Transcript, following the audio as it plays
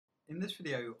In this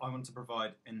video, I want to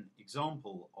provide an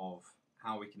example of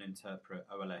how we can interpret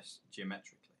OLS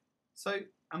geometrically. So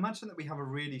imagine that we have a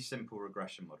really simple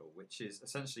regression model, which is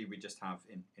essentially we just have,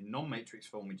 in non-matrix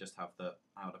form, we just have that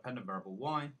our dependent variable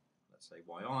y, let's say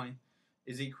yi,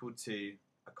 is equal to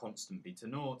a constant beta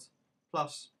naught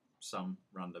plus some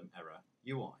random error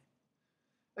ui.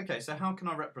 Okay, so how can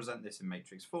I represent this in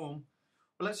matrix form?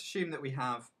 Well, let's assume that we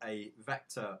have a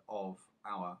vector of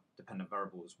our dependent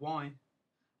variable as y,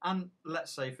 and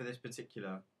let's say for this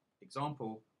particular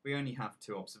example, we only have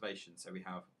two observations. So we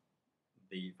have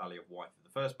the value of y for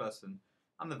the first person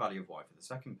and the value of y for the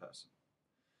second person.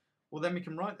 Well, then we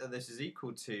can write that this is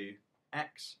equal to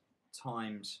x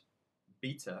times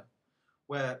beta,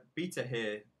 where beta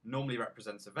here normally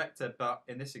represents a vector, but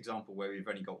in this example where we've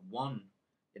only got one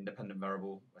independent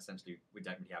variable, essentially we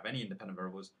don't really have any independent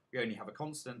variables, we only have a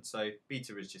constant, so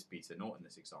beta is just beta naught in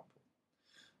this example.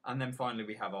 And then finally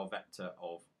we have our vector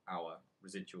of our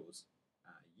residuals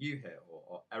u here,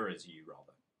 or errors u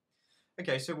rather.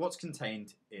 Okay, so what's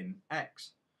contained in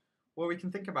x? Well, we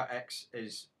can think about x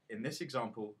as, in this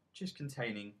example, just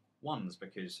containing ones,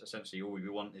 because essentially all we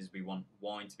want is we want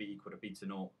y to be equal to beta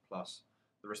naught plus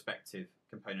the respective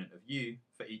component of u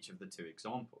for each of the two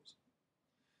examples.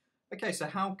 Okay, so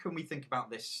how can we think about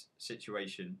this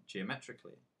situation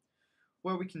geometrically?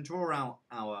 Well, we can draw out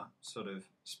our sort of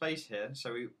space here.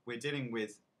 So we're dealing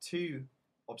with two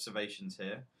observations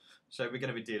here. So we're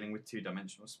going to be dealing with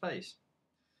two-dimensional space.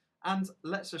 And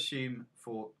let's assume,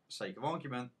 for sake of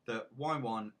argument, that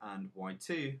y1 and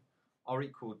y2 are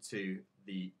equal to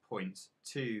the points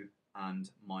 2 and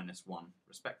 -1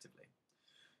 respectively.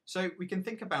 So we can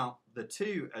think about the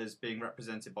 2 as being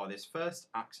represented by this first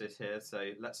axis here.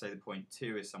 So let's say the point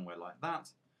 2 is somewhere like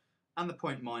that, and the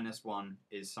point -1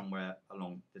 is somewhere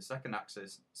along the second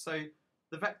axis. So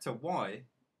the vector y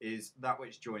is that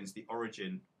which joins the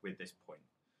origin with this point.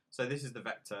 So this is the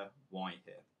vector y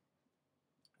here.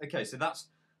 Okay, so that's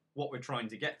what we're trying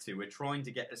to get to. We're trying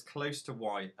to get as close to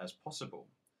y as possible.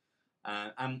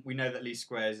 And we know that least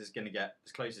squares is going to get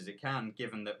as close as it can,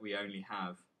 given that we only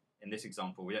have, in this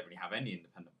example, we don't really have any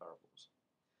independent variables.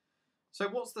 So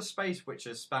what's the space which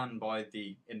is spanned by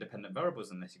the independent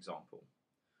variables in this example?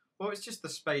 Well, it's just the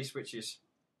space which is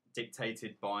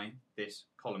dictated by this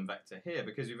column vector here,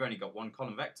 because we've only got one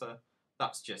column vector.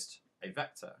 That's just a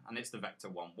vector, and it's the vector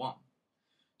 1, 1.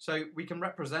 So we can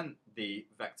represent the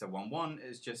vector 1, 1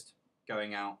 as just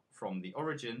going out from the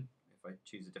origin. If I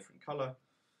choose a different color,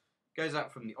 goes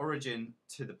out from the origin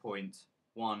to the point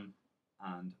 1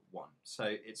 and 1. So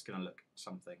it's going to look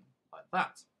something like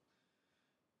that.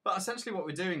 But essentially what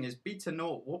we're doing is beta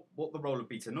naught, what the role of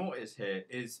beta naught is here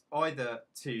is either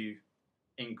to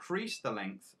increase the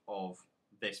length of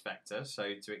this vector,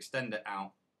 so to extend it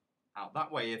out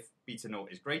that way if beta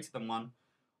naught is greater than 1,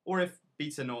 or if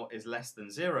beta naught is less than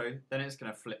 0, then it's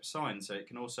going to flip sign, so it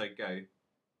can also go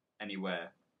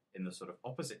anywhere in the sort of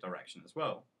opposite direction as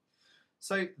well.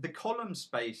 So the column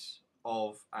space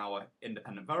of our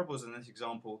independent variables in this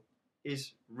example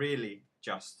is really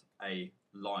just a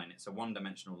line. It's a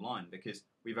one-dimensional line because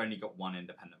we've only got one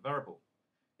independent variable.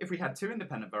 If we had two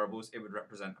independent variables, it would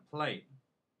represent a plane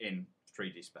in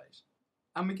 3D space.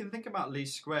 And we can think about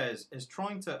least squares as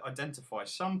trying to identify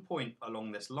some point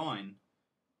along this line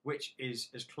which is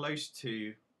as close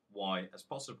to y as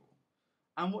possible.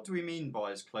 And what do we mean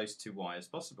by as close to y as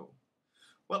possible?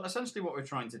 Well, essentially what we're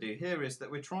trying to do here is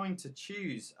that we're trying to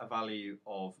choose a value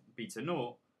of beta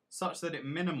naught such that it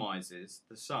minimizes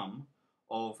the sum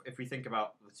of, if we think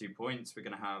about the 2 points, we're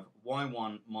going to have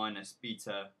y1 minus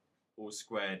beta all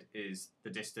squared is the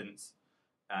distance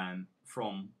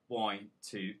from y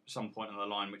to some point on the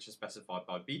line which is specified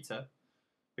by beta.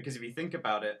 Because if you think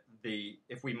about it,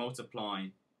 if we multiply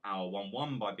our 1,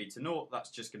 1 by beta naught, that's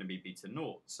just going to be beta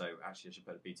naught. So actually I should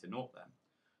put a beta naught there.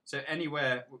 So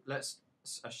anywhere, let's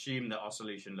assume that our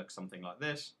solution looks something like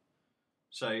this.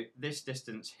 So this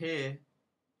distance here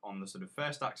on the sort of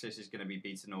first axis is going to be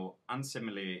beta naught, and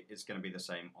similarly it's going to be the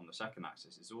same on the second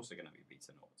axis. It's also going to be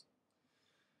beta naught.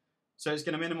 So it's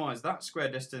going to minimize that square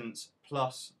distance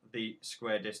plus the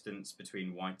square distance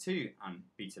between y2 and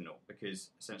beta naught,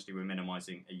 because essentially we're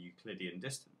minimizing a Euclidean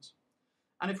distance.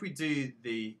 And if we do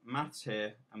the maths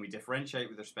here and we differentiate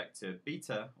with respect to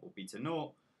beta or beta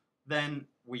naught, then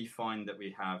we find that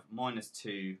we have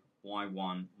 -2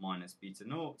 y1 minus beta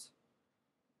naught,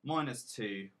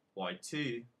 -2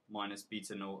 y2 minus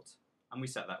beta naught, and we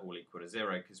set that all equal to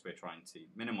 0 because we're trying to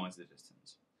minimize the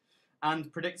distance.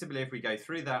 And predictably, if we go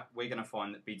through that, we're going to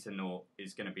find that beta naught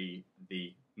is going to be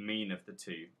the mean of the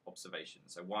two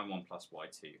observations, so y1 plus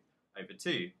y2 over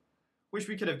 2, which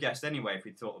we could have guessed anyway if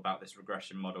we thought about this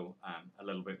regression model a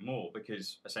little bit more,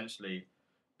 because essentially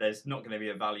there's not going to be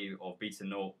a value of beta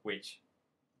naught which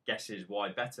guesses y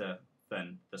better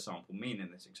than the sample mean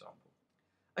in this example.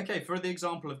 Okay, for the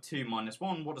example of 2 minus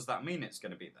 1, what does that mean it's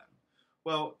going to be then?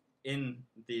 Well, in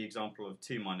the example of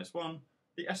 2 minus 1,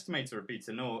 the estimator of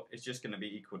beta naught is just going to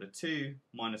be equal to 2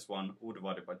 minus 1 all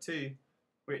divided by 2,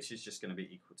 which is just going to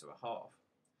be equal to a half.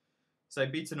 So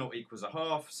beta naught equals a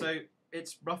half, so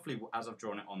it's roughly as I've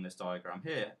drawn it on this diagram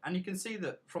here. And you can see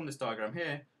that from this diagram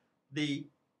here, the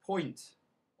point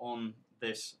on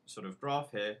this sort of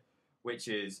graph here, which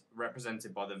is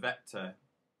represented by the vector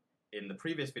in the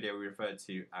previous video we referred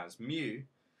to as mu.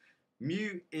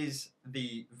 Mu is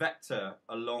the vector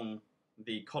along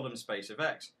the column space of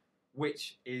x,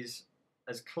 which is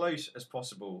as close as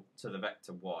possible to the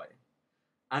vector y.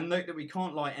 And note that we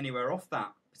can't lie anywhere off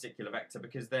that particular vector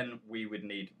because then we would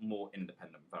need more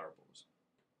independent variables.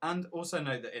 And also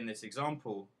note that in this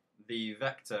example, the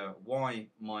vector y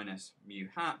minus mu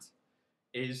hat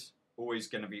is always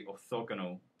going to be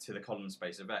orthogonal to the column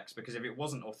space of x, because if it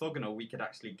wasn't orthogonal, we could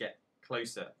actually get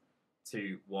closer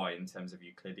to y in terms of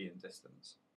Euclidean distance.